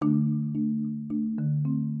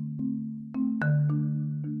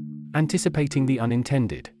Anticipating the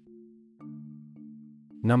unintended.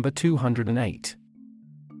 Number 208.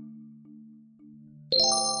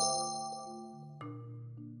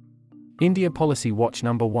 India Policy Watch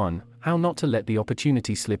Number 1, How Not to Let the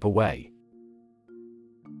Opportunity Slip Away.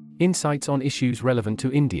 Insights on issues relevant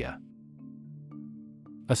to India.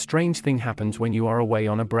 A strange thing happens when you are away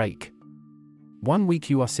on a break. One week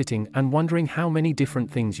you are sitting and wondering how many different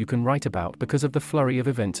things you can write about because of the flurry of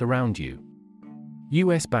events around you.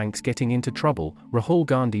 US banks getting into trouble, Rahul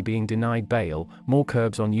Gandhi being denied bail, more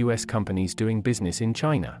curbs on US companies doing business in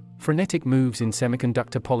China, frenetic moves in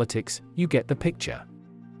semiconductor politics, you get the picture.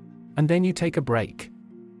 And then you take a break.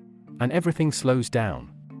 And everything slows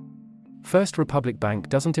down. First Republic Bank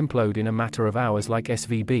doesn't implode in a matter of hours like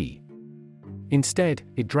SVB. Instead,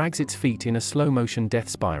 it drags its feet in a slow-motion death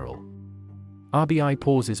spiral. RBI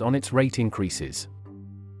pauses on its rate increases.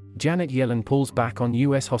 Janet Yellen pulls back on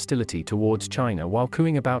US hostility towards China while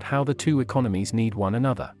cooing about how the two economies need one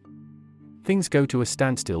another. Things go to a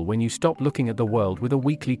standstill when you stop looking at the world with a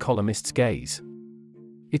weekly columnist's gaze.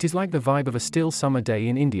 It is like the vibe of a still summer day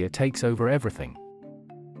in India takes over everything.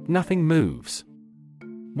 Nothing moves.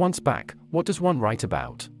 Once back, what does one write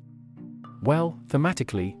about? Well,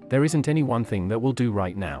 thematically, there isn't any one thing that will do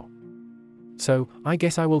right now. So, I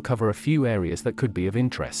guess I will cover a few areas that could be of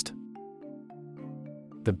interest.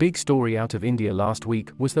 The big story out of India last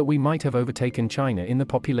week was that we might have overtaken China in the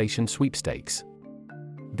population sweepstakes.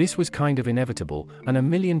 This was kind of inevitable, and a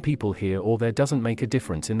million people here or there doesn't make a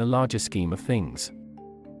difference in the larger scheme of things.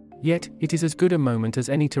 Yet, it is as good a moment as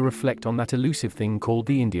any to reflect on that elusive thing called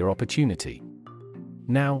the India opportunity.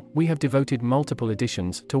 Now, we have devoted multiple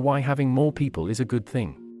editions to why having more people is a good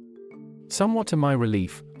thing. Somewhat to my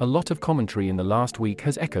relief, a lot of commentary in the last week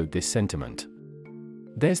has echoed this sentiment.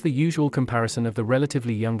 There's the usual comparison of the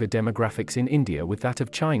relatively younger demographics in India with that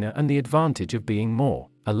of China and the advantage of being more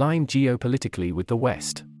aligned geopolitically with the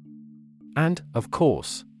West. And, of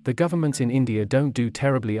course, the governments in India don't do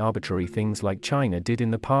terribly arbitrary things like China did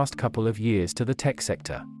in the past couple of years to the tech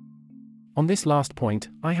sector. On this last point,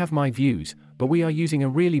 I have my views, but we are using a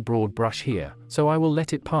really broad brush here, so I will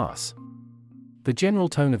let it pass. The general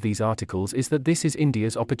tone of these articles is that this is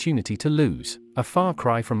India's opportunity to lose, a far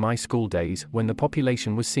cry from my school days when the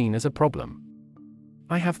population was seen as a problem.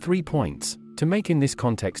 I have 3 points to make in this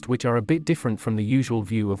context which are a bit different from the usual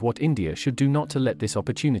view of what India should do not to let this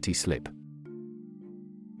opportunity slip.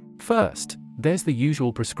 First, there's the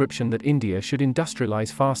usual prescription that India should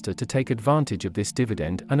industrialise faster to take advantage of this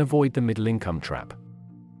dividend and avoid the middle income trap.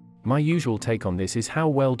 My usual take on this is how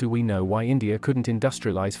well do we know why India couldn't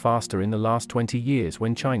industrialize faster in the last 20 years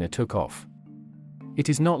when China took off? It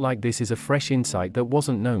is not like this is a fresh insight that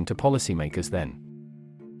wasn't known to policymakers then.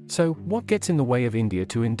 So, what gets in the way of India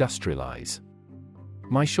to industrialize?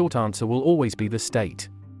 My short answer will always be the state.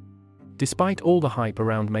 Despite all the hype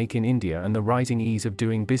around Make in India and the rising ease of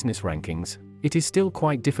doing business rankings, it is still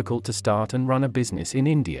quite difficult to start and run a business in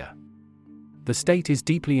India. The state is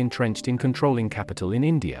deeply entrenched in controlling capital in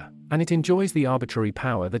India, and it enjoys the arbitrary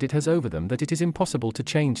power that it has over them that it is impossible to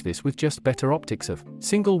change this with just better optics of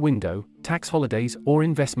single window, tax holidays, or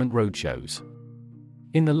investment roadshows.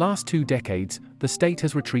 In the last 2 decades, the state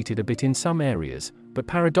has retreated a bit in some areas, but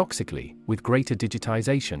paradoxically, with greater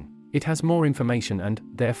digitisation, it has more information and,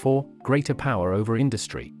 therefore, greater power over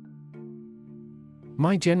industry.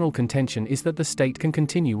 My general contention is that the state can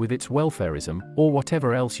continue with its welfarism, or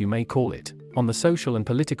whatever else you may call it, on the social and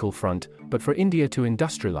political front, but for India to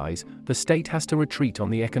industrialize, the state has to retreat on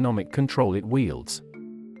the economic control it wields.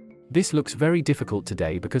 This looks very difficult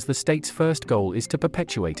today because the state's first goal is to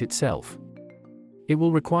perpetuate itself. It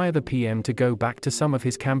will require the PM to go back to some of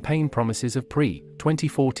his campaign promises of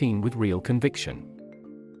pre-2014 with real conviction.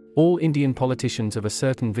 All Indian politicians of a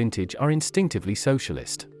certain vintage are instinctively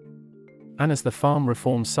socialist. And as the farm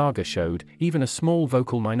reform saga showed, even a small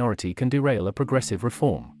vocal minority can derail a progressive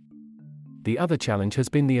reform. The other challenge has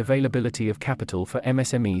been the availability of capital for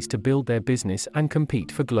MSMEs to build their business and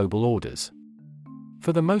compete for global orders.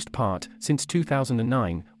 For the most part, since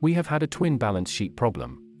 2009, we have had a twin balance sheet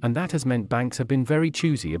problem, and that has meant banks have been very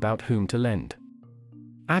choosy about whom to lend.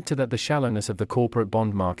 Add to that the shallowness of the corporate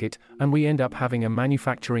bond market, and we end up having a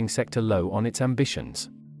manufacturing sector low on its ambitions.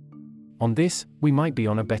 On this, we might be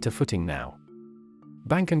on a better footing now.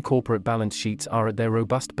 Bank and corporate balance sheets are at their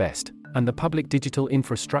robust best, and the public digital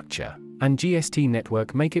infrastructure and GST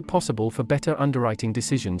network make it possible for better underwriting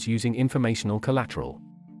decisions using informational collateral.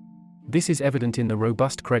 This is evident in the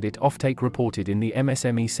robust credit offtake reported in the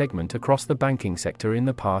MSME segment across the banking sector in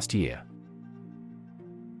the past year.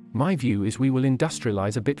 My view is we will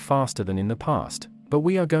industrialize a bit faster than in the past, But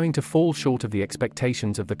we are going to fall short of the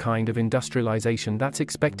expectations of the kind of industrialization that's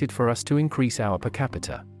expected for us to increase our per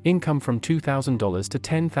capita income from $2,000 to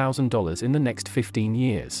 $10,000 in the next 15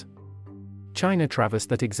 years. China traversed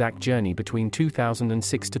that exact journey between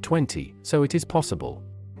 2006 to 20, so it is possible.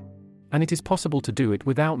 And it is possible to do it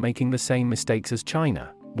without making the same mistakes as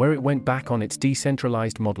China, where it went back on its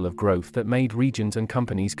decentralized model of growth that made regions and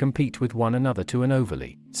companies compete with one another to an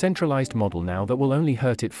overly centralized model now that will only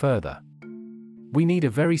hurt it further. We need a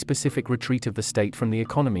very specific retreat of the state from the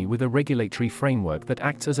economy with a regulatory framework that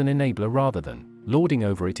acts as an enabler rather than lording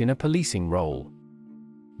over it in a policing role.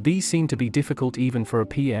 These seem to be difficult even for a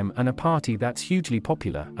PM and a party that's hugely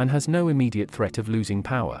popular and has no immediate threat of losing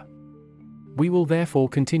power. We will therefore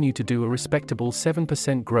continue to do a respectable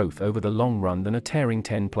 7% growth over the long run than a tearing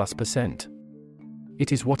 10+%.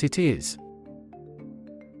 It is what it is.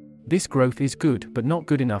 This growth is good but not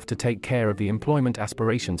good enough to take care of the employment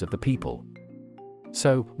aspirations of the people.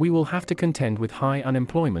 So, we will have to contend with high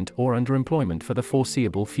unemployment or underemployment for the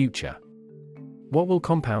foreseeable future. What will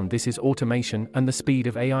compound this is automation and the speed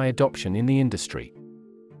of AI adoption in the industry.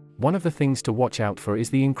 One of the things to watch out for is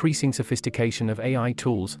the increasing sophistication of AI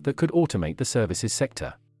tools that could automate the services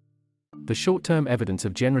sector. The short-term evidence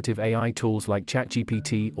of generative AI tools like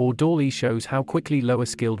ChatGPT or DALL-E shows how quickly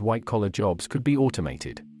lower-skilled white-collar jobs could be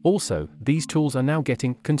automated. Also, these tools are now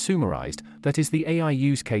getting consumerized, that is, the AI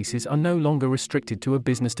use cases are no longer restricted to a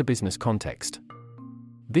business-to-business context.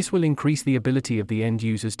 This will increase the ability of the end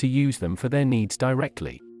users to use them for their needs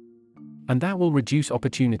directly. And that will reduce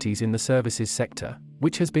opportunities in the services sector,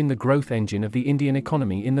 which has been the growth engine of the Indian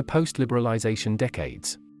economy in the post-liberalization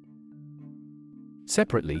decades.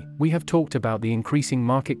 Separately, we have talked about the increasing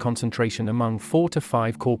market concentration among 4 to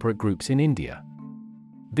 5 corporate groups in India.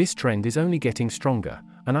 This trend is only getting stronger,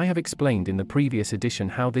 and I have explained in the previous edition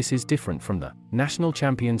how this is different from the national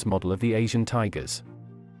champions model of the Asian tigers.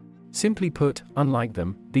 Simply put, unlike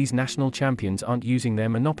them, these national champions aren't using their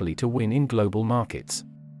monopoly to win in global markets.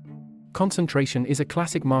 Concentration is a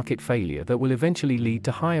classic market failure that will eventually lead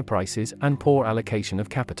to higher prices and poor allocation of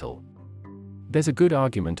capital. There's a good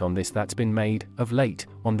argument on this that's been made, of late,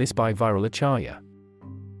 on this by Viral Acharya.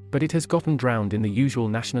 But it has gotten drowned in the usual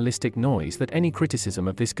nationalistic noise that any criticism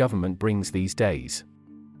of this government brings these days.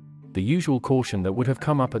 The usual caution that would have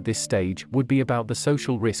come up at this stage would be about the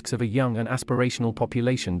social risks of a young and aspirational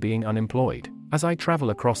population being unemployed. As I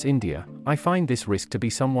travel across India, I find this risk to be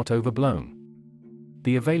somewhat overblown.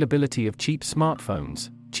 The availability of cheap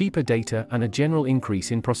smartphones, cheaper data and a general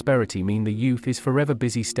increase in prosperity mean the youth is forever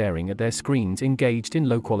busy staring at their screens engaged in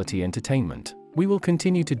low-quality entertainment. We will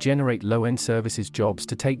continue to generate low-end services jobs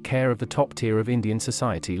to take care of the top tier of Indian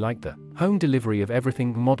society like the home delivery of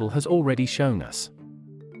everything model has already shown us.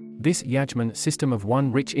 This Yajman system of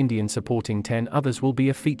one rich Indian supporting 10 others will be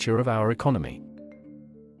a feature of our economy.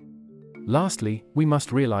 Lastly, we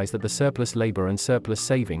must realize that the surplus labor and surplus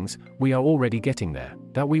savings, we are already getting there,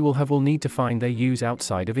 that we will need to find their use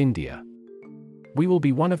outside of India. We will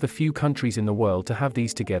be one of the few countries in the world to have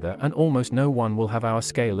these together, and almost no one will have our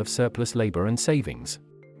scale of surplus labor and savings.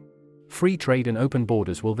 Free trade and open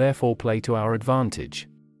borders will therefore play to our advantage.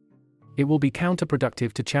 It will be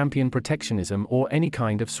counterproductive to champion protectionism or any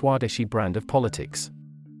kind of Swadeshi brand of politics.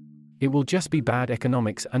 It will just be bad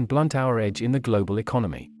economics and blunt our edge in the global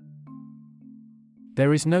economy.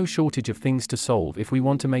 There is no shortage of things to solve if we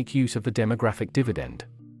want to make use of the demographic dividend.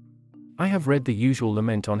 I have read the usual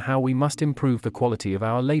lament on how we must improve the quality of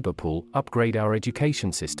our labor pool, upgrade our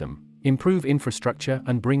education system, improve infrastructure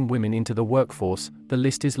and bring women into the workforce. The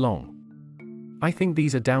list is long. I think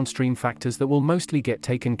these are downstream factors that will mostly get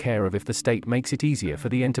taken care of if the state makes it easier for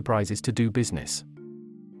the enterprises to do business.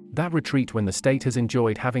 That retreat when the state has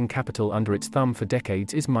enjoyed having capital under its thumb for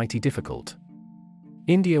decades is mighty difficult.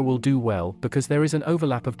 India will do well because there is an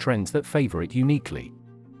overlap of trends that favor it uniquely.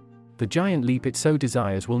 The giant leap it so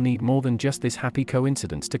desires will need more than just this happy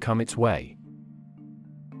coincidence to come its way.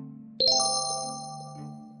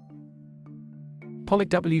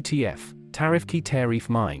 WTF, Tariff ki Tarif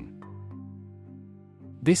Mine.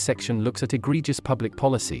 This section looks at egregious public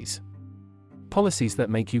policies. Policies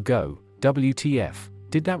that make you go, WTF,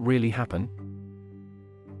 did that really happen?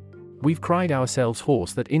 We've cried ourselves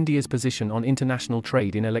hoarse that India's position on international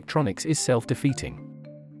trade in electronics is self-defeating.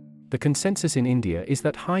 The consensus in India is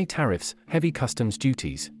that high tariffs, heavy customs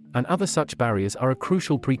duties, and other such barriers are a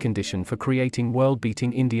crucial precondition for creating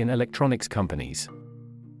world-beating Indian electronics companies.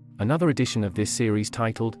 Another edition of this series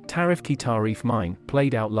titled Tariff ki Tarif Mine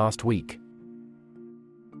played out last week.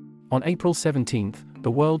 On April 17, the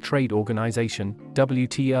World Trade Organization,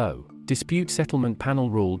 WTO, dispute settlement panel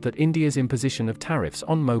ruled that India's imposition of tariffs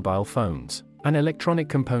on mobile phones and electronic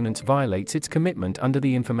components violates its commitment under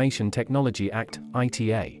the Information Technology Act,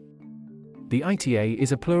 ITA. The ITA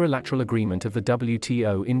is a plurilateral agreement of the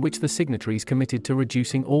WTO in which the signatories committed to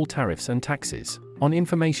reducing all tariffs and taxes on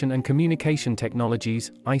information and communication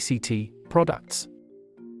technologies, ICT, products.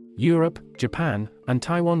 Europe, Japan, and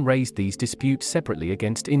Taiwan raised these disputes separately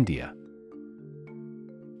against India.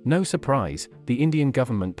 No surprise, the Indian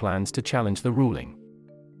government plans to challenge the ruling.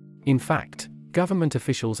 In fact, government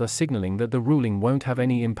officials are signaling that the ruling won't have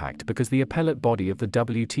any impact because the appellate body of the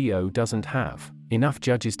WTO doesn't have enough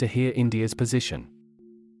judges to hear India's position.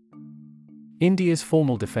 India's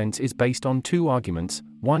formal defense is based on two arguments,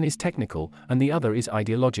 one is technical and the other is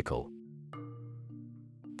ideological.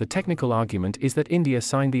 The technical argument is that India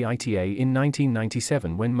signed the ITA in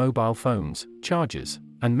 1997 when mobile phones, chargers,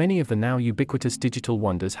 and many of the now ubiquitous digital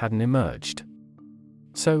wonders hadn't emerged.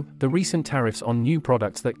 So, the recent tariffs on new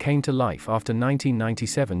products that came to life after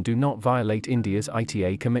 1997 do not violate India's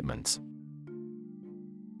ITA commitments.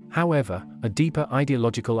 However, a deeper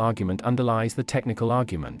ideological argument underlies the technical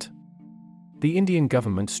argument. The Indian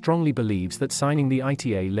government strongly believes that signing the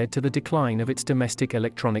ITA led to the decline of its domestic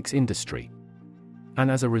electronics industry.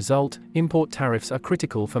 And as a result, import tariffs are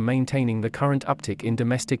critical for maintaining the current uptick in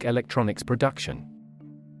domestic electronics production.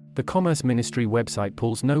 The Commerce Ministry website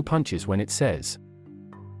pulls no punches when it says,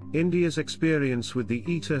 India's experience with the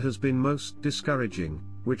ITA has been most discouraging,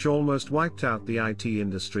 which almost wiped out the IT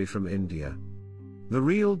industry from India. The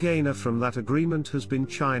real gainer from that agreement has been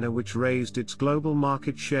China, which raised its global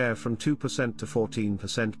market share from 2% to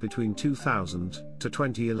 14% between 2000 to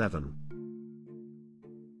 2011.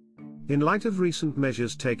 In light of recent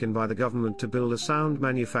measures taken by the government to build a sound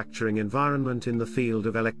manufacturing environment in the field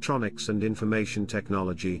of electronics and information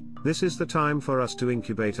technology, this is the time for us to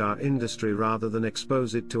incubate our industry rather than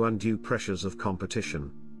expose it to undue pressures of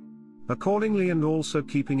competition. Accordingly, and also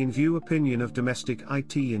keeping in view opinion of domestic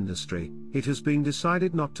IT industry, it has been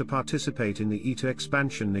decided not to participate in the ITA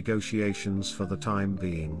expansion negotiations for the time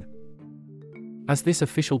being. As this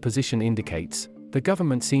official position indicates, the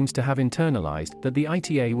government seems to have internalized that the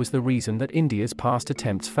ITA was the reason that India's past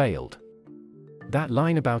attempts failed. That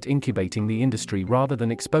line about incubating the industry rather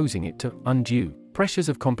than exposing it to undue pressures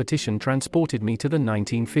of competition transported me to the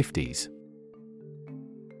 1950s.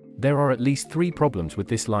 There are at least three problems with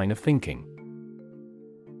this line of thinking.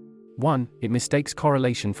 1. It mistakes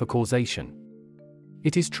correlation for causation.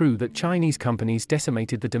 It is true that Chinese companies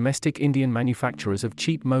decimated the domestic Indian manufacturers of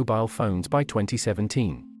cheap mobile phones by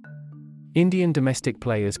 2017. Indian domestic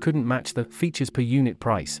players couldn't match the features per unit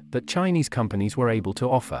price that Chinese companies were able to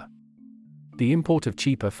offer. The import of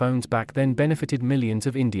cheaper phones back then benefited millions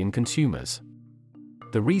of Indian consumers.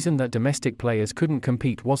 The reason that domestic players couldn't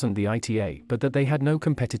compete wasn't the ITA, but that they had no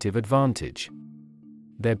competitive advantage.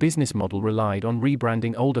 Their business model relied on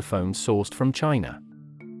rebranding older phones sourced from China.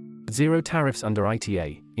 Zero tariffs under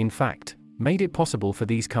ITA, in fact, made it possible for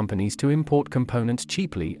these companies to import components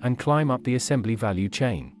cheaply and climb up the assembly value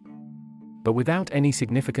chain. But without any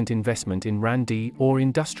significant investment in R&D or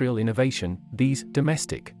industrial innovation, these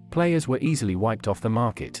domestic players were easily wiped off the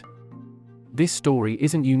market. This story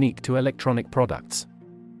isn't unique to electronic products.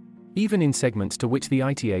 Even in segments to which the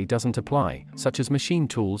ITA doesn't apply, such as machine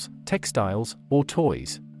tools, textiles, or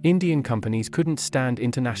toys, Indian companies couldn't stand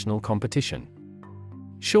international competition.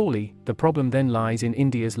 Surely, the problem then lies in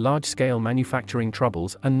India's large-scale manufacturing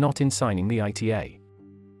troubles and not in signing the ITA.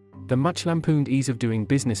 The much-lampooned ease of doing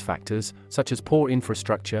business factors, such as poor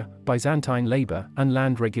infrastructure, Byzantine labor and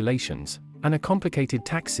land regulations, and a complicated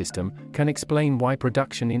tax system, can explain why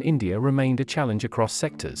production in India remained a challenge across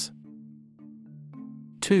sectors.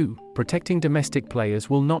 2. Protecting domestic players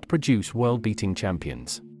will not produce world-beating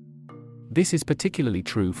champions. This is particularly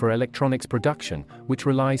true for electronics production, which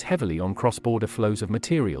relies heavily on cross-border flows of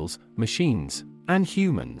materials, machines, and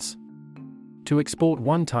humans. To export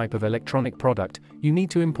one type of electronic product, you need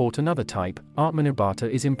to import another type. Atmanirbhar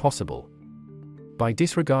is impossible. By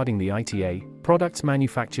disregarding the ITA, products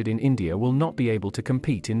manufactured in India will not be able to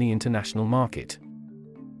compete in the international market.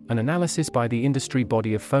 An analysis by the industry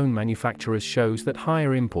body of phone manufacturers shows that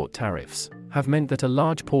higher import tariffs have meant that a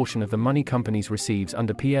large portion of the money companies receives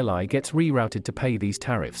under PLI gets rerouted to pay these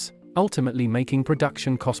tariffs, ultimately making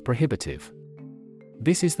production cost prohibitive.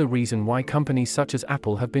 This is the reason why companies such as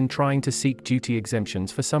Apple have been trying to seek duty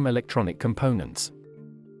exemptions for some electronic components.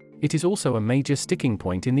 It is also a major sticking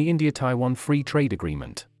point in the India-Taiwan Free Trade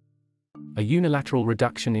Agreement. A unilateral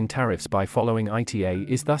reduction in tariffs by following ITA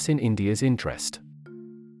is thus in India's interest.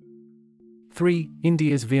 3.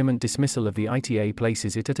 India's vehement dismissal of the ITA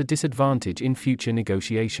places it at a disadvantage in future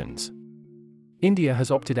negotiations. India has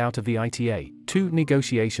opted out of the ITA 2.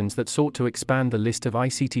 Negotiations that sought to expand the list of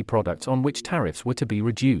ICT products on which tariffs were to be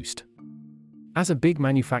reduced. As a big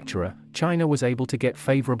manufacturer, China was able to get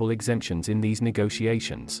favorable exemptions in these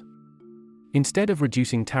negotiations. Instead of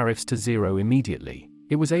reducing tariffs to zero immediately,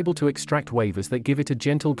 it was able to extract waivers that give it a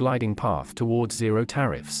gentle gliding path towards zero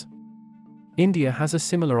tariffs. India has a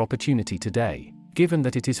similar opportunity today, given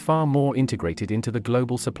that it is far more integrated into the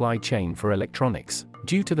global supply chain for electronics,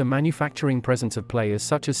 due to the manufacturing presence of players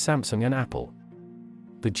such as Samsung and Apple.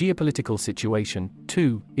 The geopolitical situation,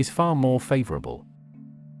 too, is far more favorable.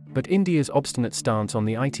 But India's obstinate stance on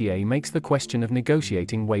the ITA makes the question of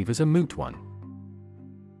negotiating waivers a moot one.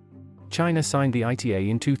 China signed the ITA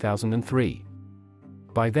in 2003.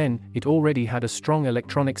 By then, it already had a strong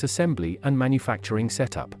electronics assembly and manufacturing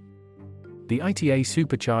setup. The ITA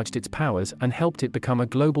supercharged its powers and helped it become a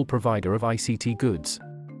global provider of ICT goods.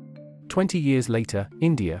 20 years later,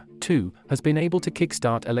 India, too, has been able to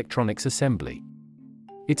kickstart electronics assembly.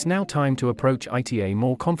 It's now time to approach ITA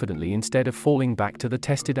more confidently instead of falling back to the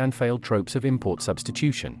tested and failed tropes of import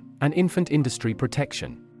substitution and infant industry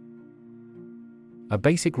protection. A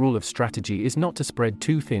basic rule of strategy is not to spread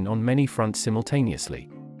too thin on many fronts simultaneously.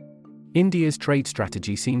 India's trade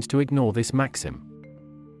strategy seems to ignore this maxim.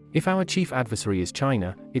 If our chief adversary is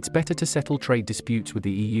China, it's better to settle trade disputes with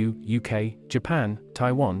the EU, UK, Japan,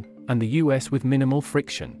 Taiwan, and the US with minimal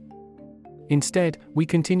friction. Instead, we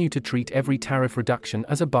continue to treat every tariff reduction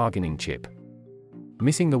as a bargaining chip.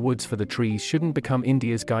 Missing the woods for the trees shouldn't become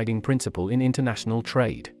India's guiding principle in international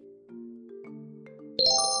trade.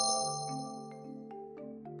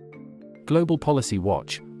 Global Policy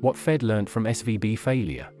Watch: What Fed Learned from SVB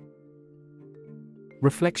Failure.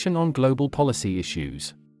 Reflection on global policy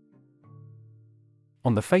issues.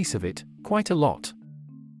 On the face of it, quite a lot.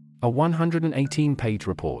 A 118-page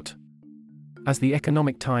report. As the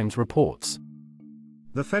Economic Times reports,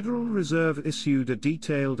 the Federal Reserve issued a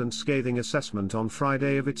detailed and scathing assessment on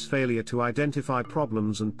Friday of its failure to identify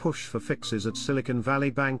problems and push for fixes at Silicon Valley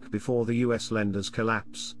Bank before the US lenders'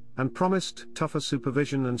 collapse, and promised tougher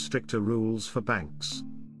supervision and stricter rules for banks.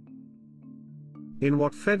 In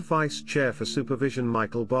what Fed Vice Chair for Supervision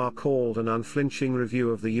Michael Barr called an unflinching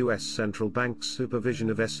review of the US Central Bank's supervision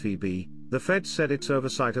of SVB, the Fed said its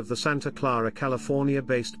oversight of the Santa Clara,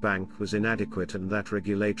 California-based bank was inadequate and that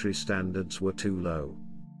regulatory standards were too low.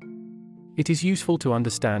 It is useful to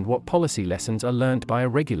understand what policy lessons are learned by a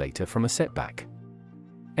regulator from a setback.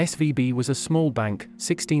 SVB was a small bank,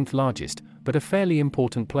 16th largest, but a fairly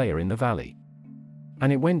important player in the valley.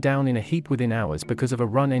 And it went down in a heap within hours because of a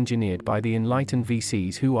run engineered by the enlightened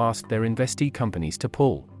VCs who asked their investee companies to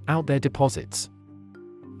pull out their deposits.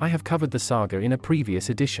 I have covered the saga in a previous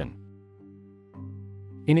edition.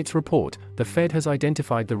 In its report, the Fed has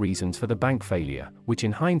identified the reasons for the bank failure, which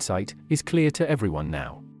in hindsight, is clear to everyone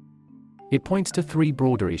now. It points to three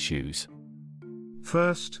broader issues.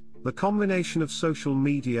 First, the combination of social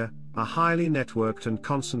media, a highly networked and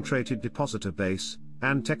concentrated depositor base,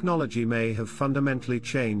 and technology may have fundamentally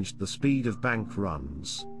changed the speed of bank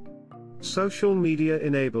runs. Social media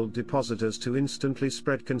enabled depositors to instantly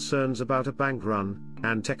spread concerns about a bank run,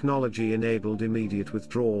 and technology enabled immediate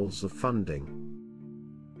withdrawals of funding.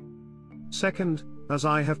 Second, as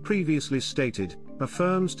I have previously stated, a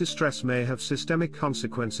firm's distress may have systemic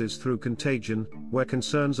consequences through contagion, where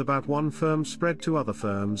concerns about one firm spread to other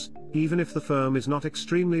firms, even if the firm is not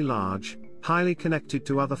extremely large, highly connected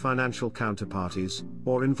to other financial counterparties,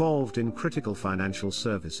 or involved in critical financial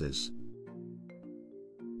services.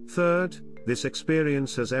 Third, this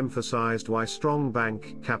experience has emphasized why strong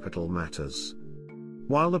bank capital matters.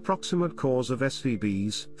 While the proximate cause of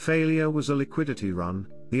SVB's failure was a liquidity run,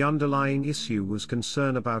 the underlying issue was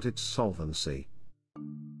concern about its solvency.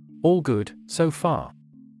 All good, so far.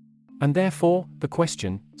 And therefore, the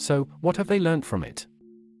question, so, what have they learnt from it?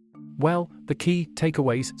 Well, the key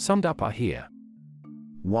takeaways summed up are here.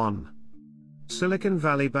 1. Silicon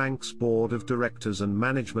Valley Bank's board of directors and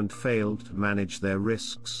management failed to manage their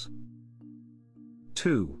risks.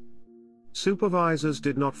 2. Supervisors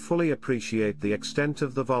did not fully appreciate the extent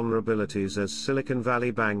of the vulnerabilities as Silicon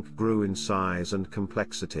Valley Bank grew in size and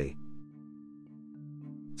complexity.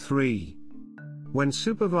 3. When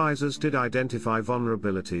supervisors did identify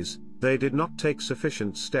vulnerabilities, they did not take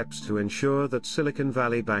sufficient steps to ensure that Silicon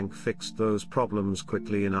Valley Bank fixed those problems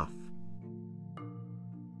quickly enough.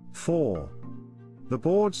 4. The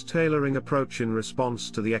board's tailoring approach in response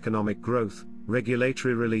to the Economic Growth,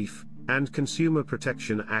 Regulatory Relief, and Consumer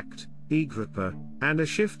Protection Act, EGRPA, and a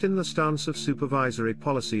shift in the stance of supervisory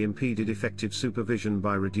policy impeded effective supervision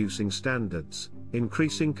by reducing standards,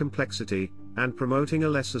 increasing complexity, and promoting a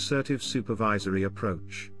less assertive supervisory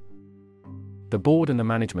approach. the board and the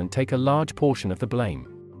management take a large portion of the blame.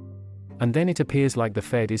 And then it appears like the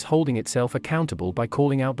Fed is holding itself accountable by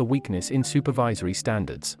calling out the weakness in supervisory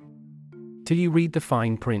standards. Till you read the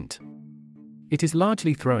fine print. It is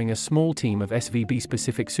largely throwing a small team of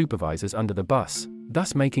SVB-specific supervisors under the bus,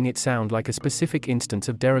 thus making it sound like a specific instance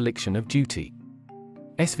of dereliction of duty.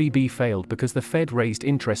 SVB failed because the Fed raised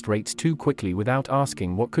interest rates too quickly without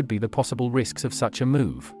asking what could be the possible risks of such a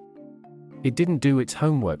move. It didn't do its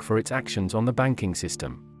homework for its actions on the banking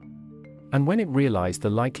system. And when it realized the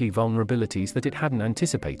likely vulnerabilities that it hadn't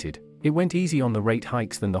anticipated, it went easy on the rate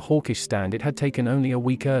hikes than the hawkish stand it had taken only a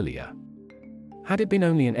week earlier. Had it been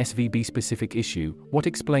only an SVB-specific issue, what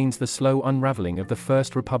explains the slow unraveling of the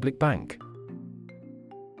First Republic Bank?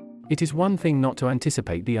 It is one thing not to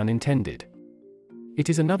anticipate the unintended. It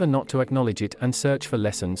is another not to acknowledge it and search for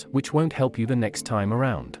lessons which won't help you the next time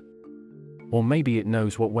around. Or maybe it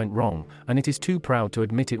knows what went wrong, and it is too proud to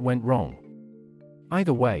admit it went wrong.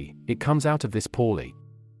 Either way, it comes out of this poorly.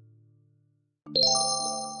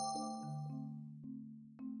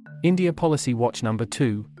 India Policy Watch Number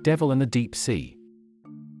 2, Devil and the Deep Sea.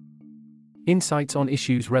 Insights on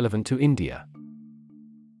issues relevant to India.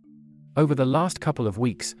 Over the last couple of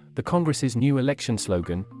weeks, the Congress's new election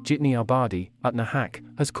slogan, Jitni Abadi, Utna Hak,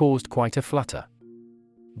 has caused quite a flutter.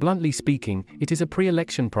 Bluntly speaking, it is a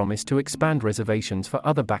pre-election promise to expand reservations for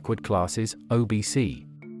other backward classes, OBC.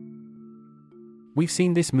 We've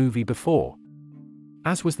seen this movie before.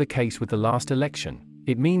 As was the case with the last election,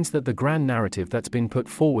 it means that the grand narrative that's been put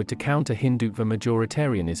forward to counter Hindutva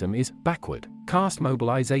majoritarianism is backward caste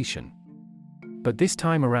mobilization. But this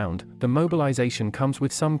time around, the mobilization comes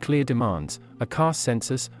with some clear demands: a caste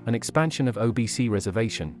census, an expansion of OBC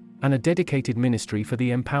reservation, and a dedicated ministry for the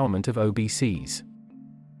empowerment of OBCs.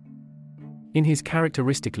 In his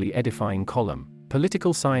characteristically edifying column,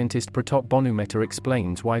 political scientist Pratap Bonumeta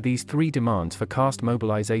explains why these three demands for caste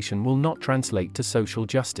mobilization will not translate to social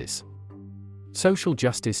justice. Social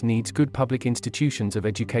justice needs good public institutions of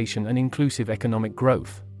education and inclusive economic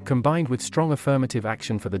growth, combined with strong affirmative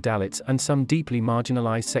action for the Dalits and some deeply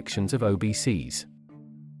marginalized sections of OBCs.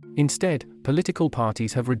 Instead, political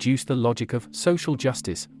parties have reduced the logic of social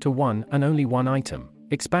justice to one and only one item: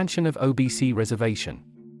 expansion of OBC reservation.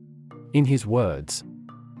 In his words,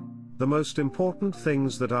 the most important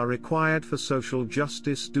things that are required for social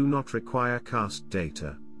justice do not require caste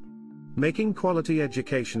data. Making quality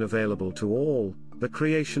education available to all, the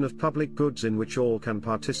creation of public goods in which all can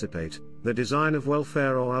participate, the design of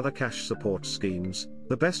welfare or other cash support schemes,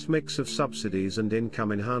 the best mix of subsidies and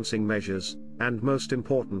income-enhancing measures, and most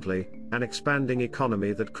importantly, an expanding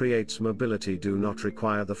economy that creates mobility do not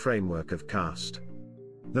require the framework of caste.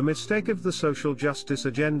 The mistake of the social justice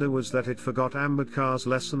agenda was that it forgot Ambedkar's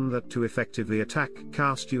lesson that to effectively attack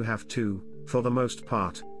caste you have to, for the most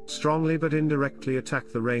part, strongly but indirectly attack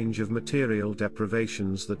the range of material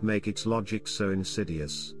deprivations that make its logic so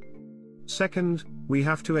insidious. Second, we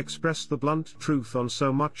have to express the blunt truth on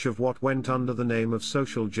so much of what went under the name of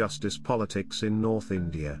social justice politics in North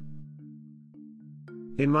India.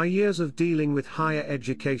 In my years of dealing with higher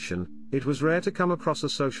education, it was rare to come across a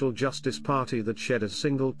social justice party that shed a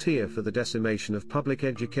single tear for the decimation of public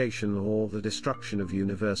education or the destruction of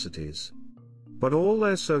universities. But all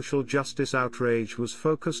their social justice outrage was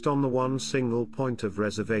focused on the one single point of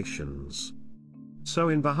reservations. So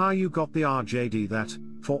in Bihar you got the RJD that,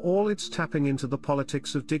 for all its tapping into the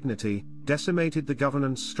politics of dignity, decimated the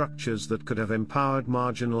governance structures that could have empowered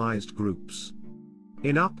marginalized groups.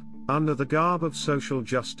 In UP, under the garb of social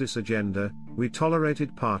justice agenda, we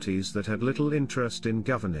tolerated parties that had little interest in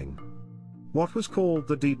governing. What was called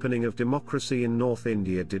the deepening of democracy in North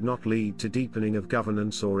India did not lead to deepening of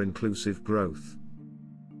governance or inclusive growth.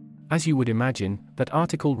 As you would imagine, that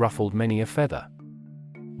article ruffled many a feather.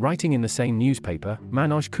 Writing in the same newspaper,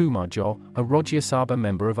 Manoj Kumar Jha, a Rajya Sabha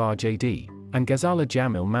member of RJD, and Ghazala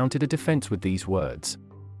Jamil mounted a defense with these words.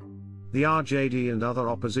 The RJD and other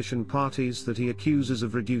opposition parties that he accuses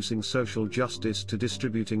of reducing social justice to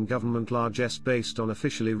distributing government largesse based on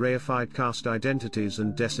officially reified caste identities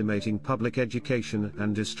and decimating public education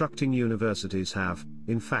and destructing universities have,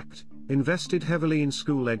 in fact, invested heavily in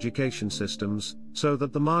school education systems, so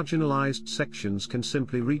that the marginalized sections can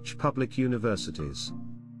simply reach public universities.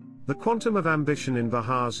 The quantum of ambition in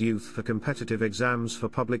Bihar's youth for competitive exams for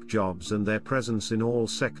public jobs and their presence in all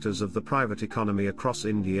sectors of the private economy across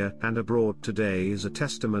India and abroad today is a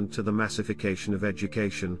testament to the massification of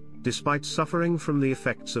education, despite suffering from the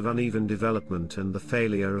effects of uneven development and the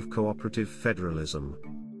failure of cooperative federalism.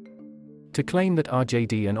 To claim that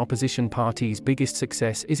RJD and opposition parties' biggest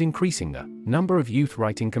success is increasing the number of youth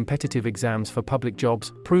writing competitive exams for public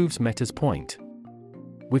jobs proves Mehta's point.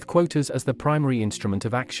 With quotas as the primary instrument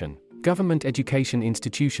of action, government education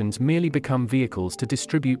institutions merely become vehicles to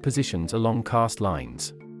distribute positions along caste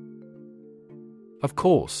lines. Of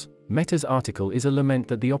course, Meta's article is a lament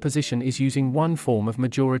that the opposition is using one form of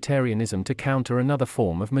majoritarianism to counter another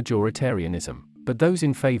form of majoritarianism, but those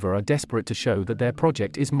in favor are desperate to show that their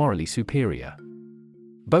project is morally superior.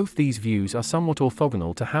 Both these views are somewhat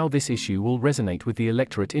orthogonal to how this issue will resonate with the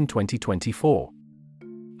electorate in 2024.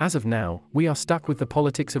 As of now, we are stuck with the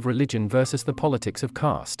politics of religion versus the politics of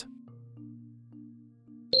caste.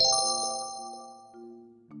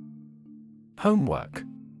 Homework.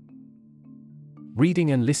 Reading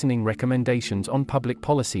and listening recommendations on public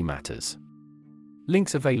policy matters.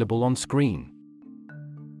 Links available on screen.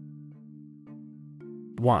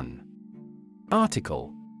 1.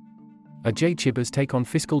 Article. Ajay Chiba's take on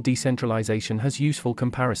fiscal decentralization has useful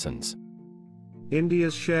comparisons.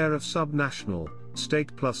 India's share of subnational,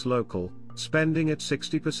 state plus local, spending at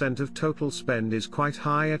 60% of total spend is quite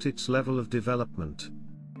high at its level of development.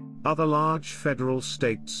 Other large federal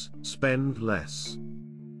states spend less.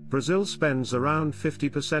 Brazil spends around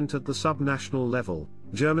 50% at the subnational level,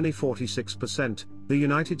 Germany 46%, the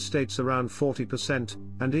United States around 40%,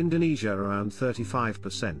 and Indonesia around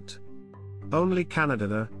 35%. Only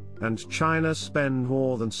Canada and China spend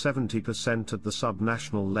more than 70% at the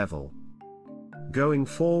subnational level. Going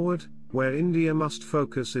forward, where India must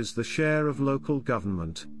focus is the share of local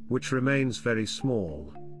government, which remains very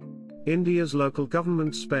small. India's local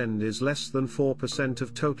government spend is less than 4%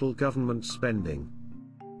 of total government spending.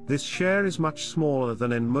 This share is much smaller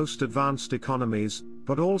than in most advanced economies,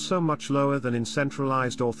 but also much lower than in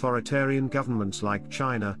centralized authoritarian governments like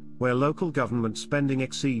China, where local government spending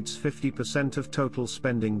exceeds 50% of total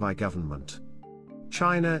spending by government.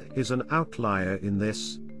 China is an outlier in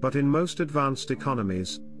this, but in most advanced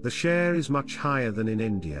economies, the share is much higher than in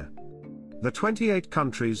India. The 28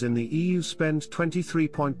 countries in the EU spend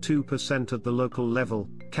 23.2% at the local level,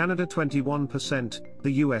 Canada 21%,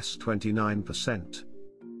 the US 29%.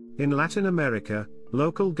 In Latin America,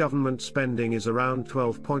 local government spending is around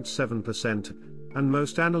 12.7%, and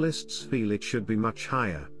most analysts feel it should be much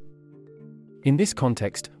higher. In this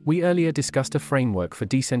context, we earlier discussed a framework for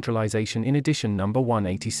decentralization in edition number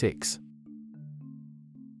 186.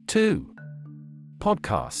 2.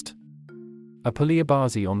 Podcast. A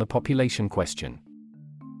Paliabazi on the population question.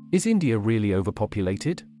 Is India really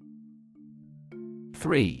overpopulated?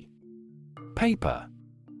 3. Paper.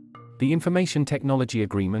 The Information Technology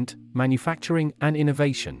Agreement, Manufacturing and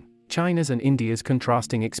Innovation, China's and India's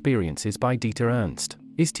Contrasting Experiences by Dieter Ernst,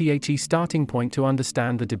 is the starting point to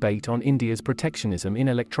understand the debate on India's protectionism in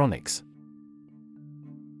electronics.